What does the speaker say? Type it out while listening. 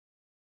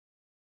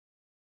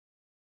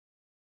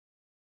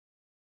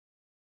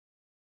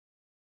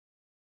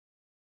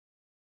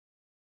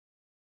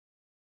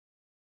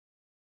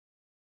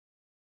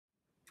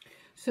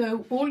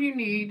So all you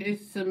need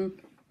is some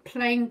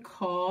plain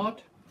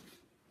card,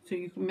 so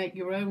you can make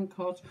your own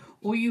cards,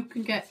 or you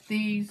can get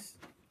these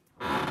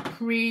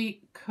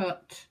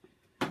pre-cut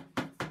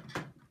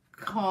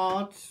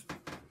cards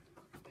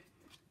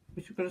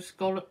which have got a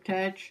scalloped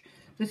edge.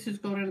 This has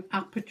got an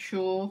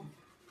aperture,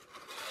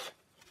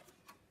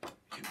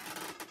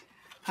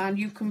 and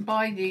you can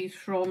buy these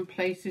from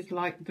places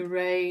like The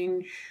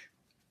Range,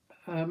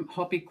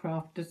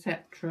 Hobbycraft,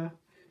 etc.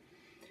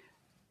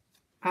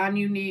 And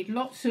you need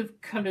lots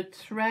of coloured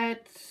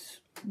threads,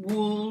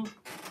 wool,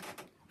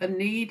 a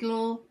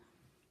needle,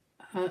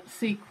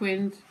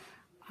 sequins,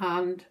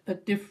 and a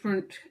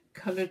different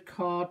coloured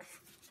card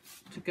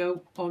to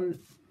go on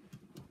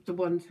the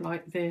ones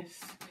like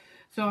this.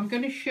 So I'm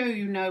going to show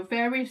you now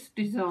various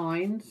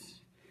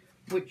designs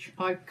which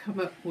I've come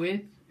up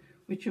with,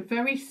 which are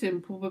very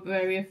simple but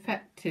very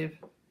effective.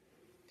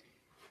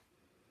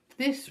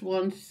 This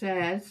one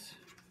says,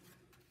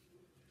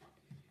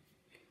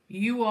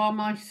 "You are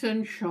my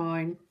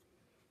sunshine."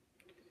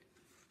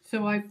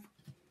 So I've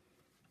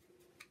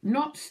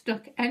not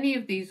stuck any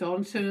of these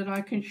on so that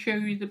I can show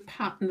you the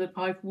pattern that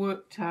I've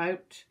worked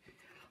out.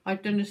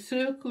 I've done a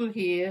circle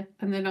here,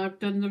 and then I've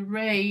done the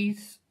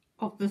rays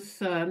of the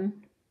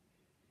sun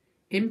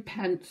in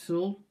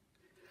pencil,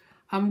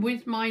 and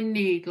with my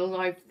needle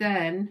I've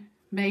then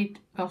made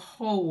a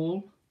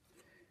hole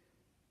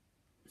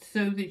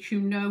so that you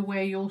know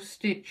where you're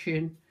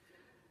stitching.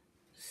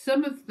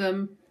 Some of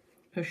them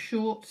are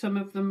short, some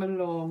of them are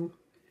long,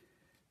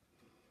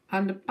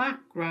 and the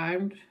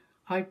background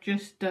I've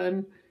just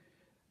done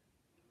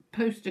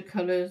poster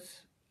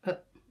colours, a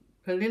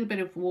little bit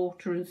of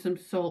water and some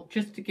salt,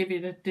 just to give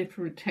it a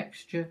different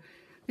texture.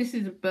 This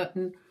is a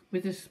button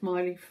with a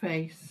smiley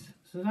face,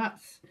 so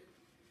that's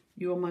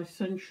 "You Are My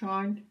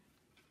Sunshine."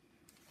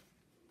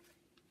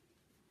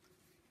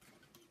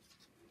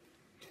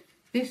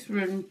 This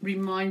one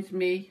reminds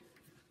me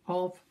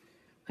of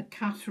a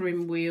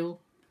Catherine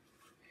wheel.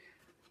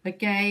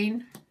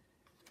 Again,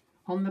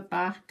 on the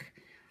back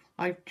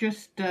I've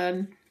just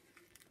done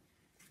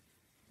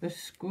the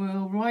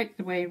squirrel right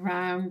the way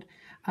round,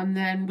 and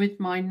then with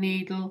my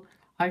needle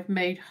I've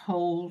made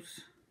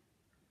holes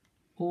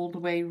all the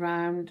way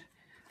round.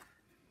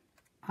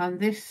 And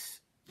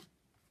this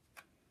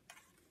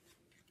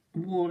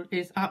wool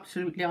is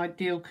absolutely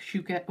ideal because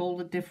you get all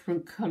the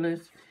different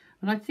colours,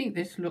 and I think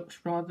this looks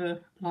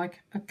rather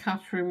like a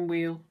Catherine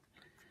wheel.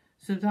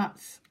 So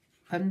that's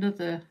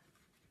another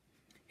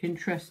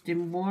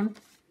interesting one.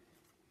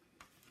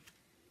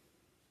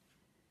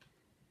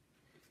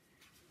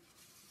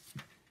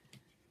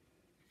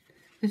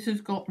 This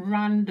has got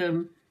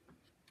random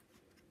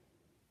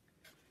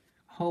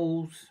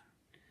holes,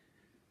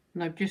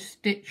 and I've just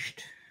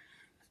stitched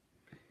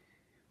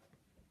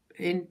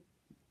in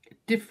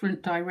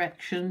different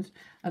directions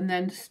and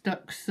then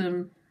stuck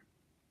some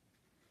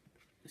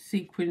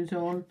sequins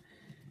on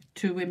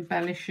to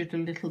embellish it a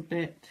little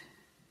bit.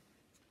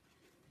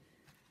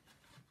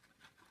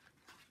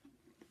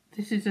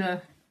 This is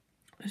a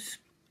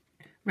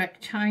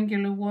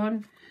rectangular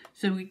one,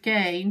 so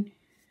again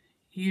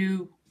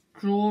you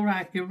draw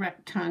out your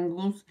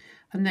rectangles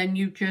and then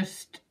you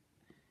just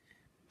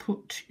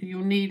put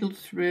your needle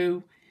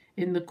through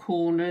in the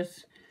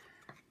corners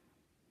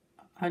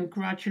and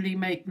gradually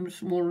make them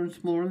smaller and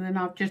smaller, and then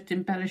I've just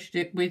embellished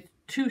it with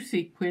 2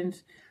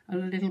 sequins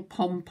and a little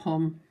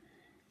pom-pom.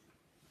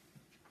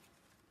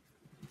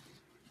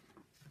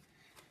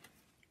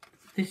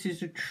 This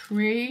is a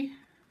tree,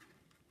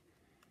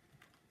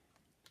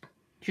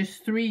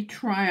 just 3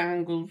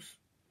 triangles.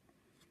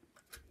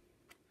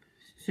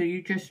 So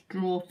you just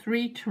draw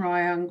 3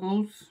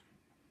 triangles,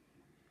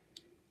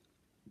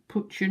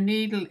 put your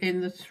needle in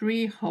the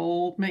 3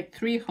 holes, make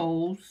 3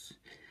 holes,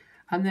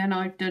 and then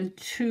I've done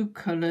 2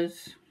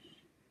 colours.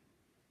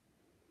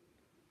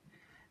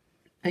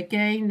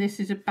 Again, this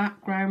is a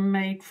background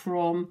made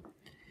from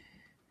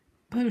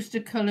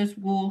poster colours,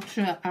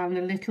 water and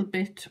a little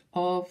bit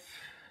of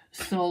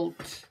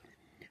salt,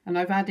 and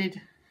I've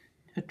added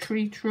a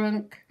tree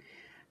trunk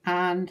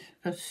and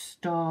a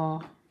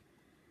star.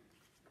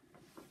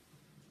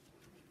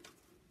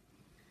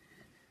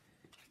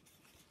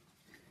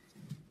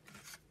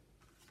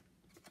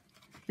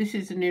 This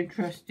is an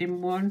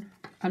interesting one,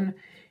 and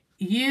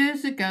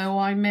years ago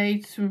I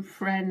made some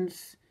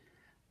friends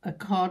a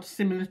card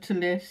similar to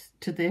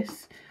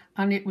this,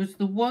 and it was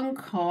the one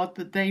card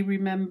that they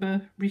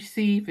remember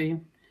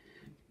receiving.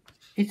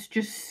 It's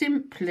just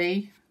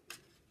simply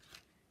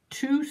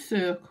 2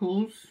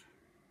 circles,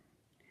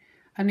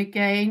 and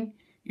again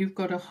you've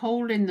got a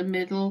hole in the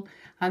middle,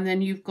 and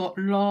then you've got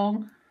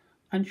long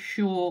and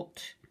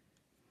short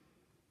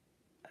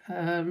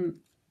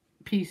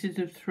pieces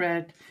of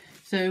thread,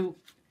 so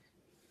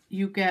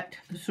you get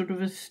a sort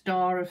of a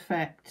star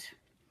effect.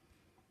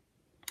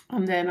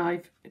 And then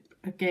I've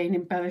again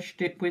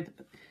embellished it with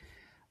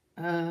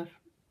a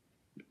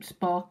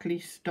sparkly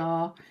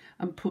star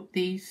and put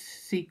these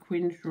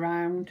sequins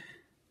round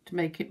to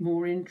make it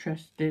more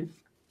interesting.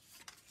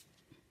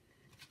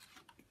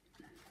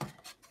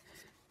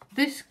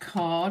 This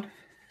card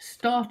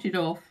started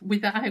off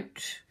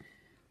without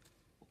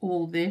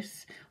all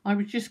this. I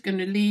was just going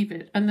to leave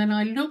it, and then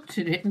I looked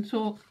at it and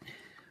thought,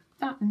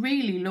 that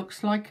really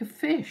looks like a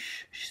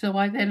fish. So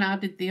I then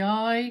added the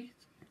eye,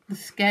 the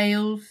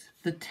scales,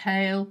 the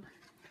tail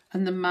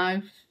and the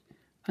mouth,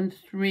 and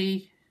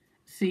 3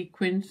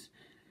 sequins,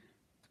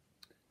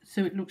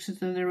 so it looks as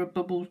though there are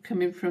bubbles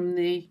coming from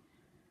the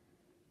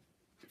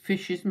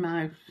fish's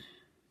mouth.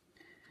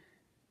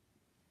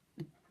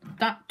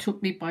 That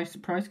took me by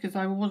surprise because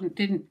I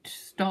didn't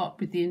start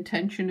with the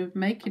intention of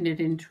making it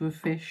into a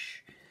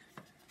fish.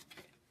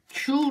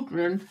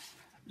 Children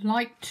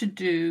like to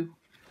do,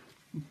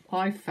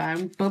 I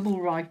found,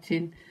 bubble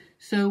writing.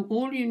 So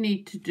all you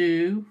need to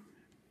do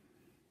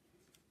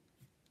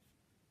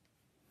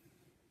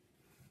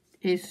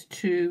is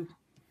to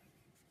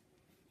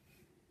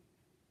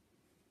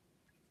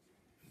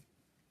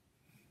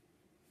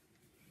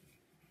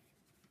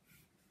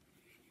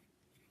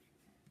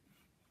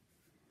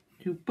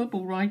do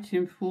bubble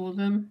writing for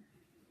them.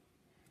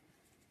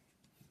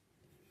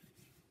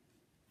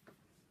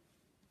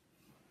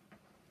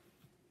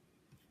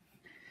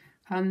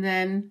 And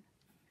then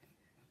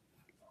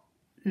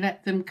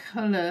let them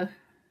colour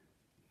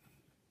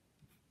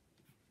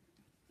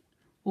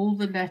all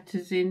the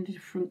letters in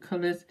different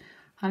colours,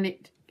 and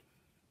it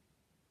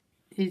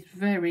is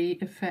very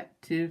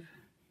effective.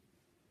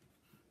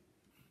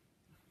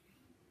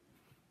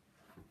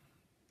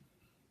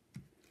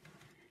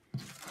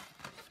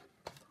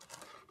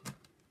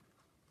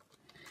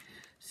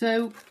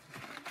 So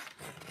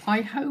I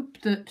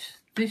hope that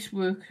this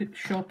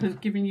workshop has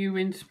given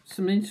you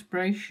some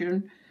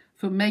inspiration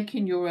for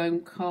making your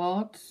own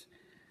cards,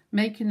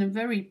 making them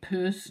very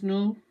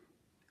personal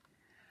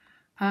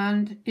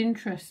and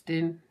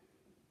interesting.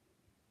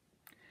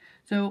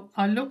 So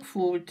I look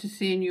forward to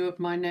seeing you at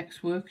my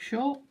next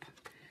workshop.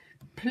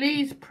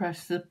 Please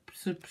press the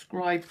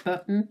subscribe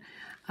button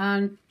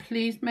and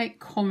please make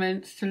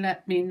comments to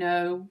let me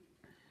know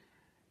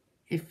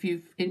if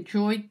you've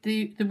enjoyed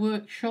the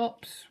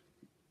workshops,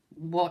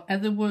 what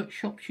other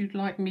workshops you'd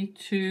like me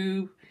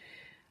to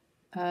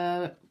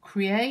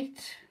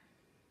create,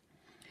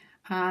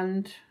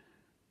 and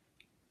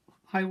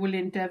I will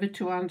endeavour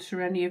to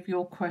answer any of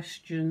your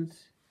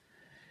questions.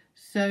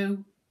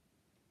 So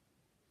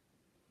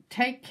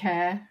take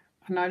care,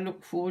 and I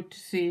look forward to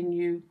seeing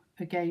you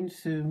again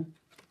soon.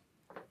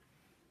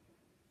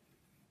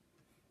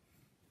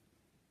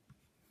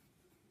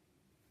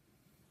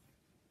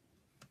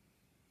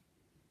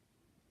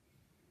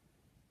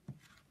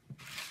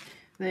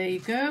 There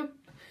you go.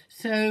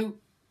 So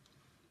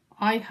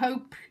I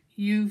hope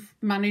you've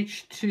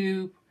managed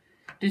to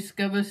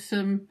discover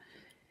some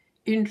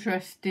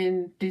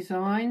interesting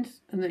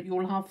designs and that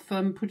you'll have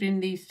fun putting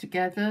these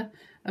together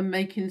and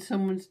making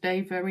someone's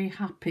day very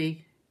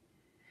happy.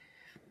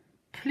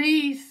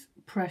 Please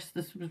press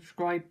the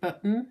subscribe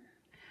button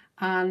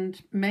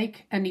and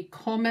make any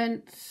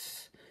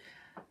comments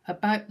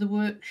about the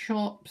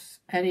workshops,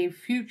 any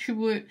future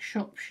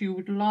workshops you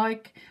would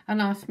like, and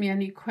ask me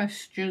any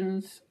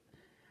questions,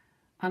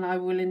 and I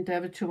will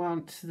endeavour to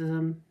answer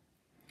them.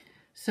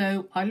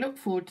 So I look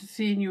forward to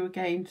seeing you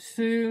again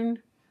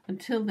soon.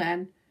 Until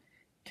then,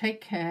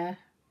 take care.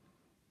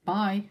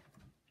 Bye.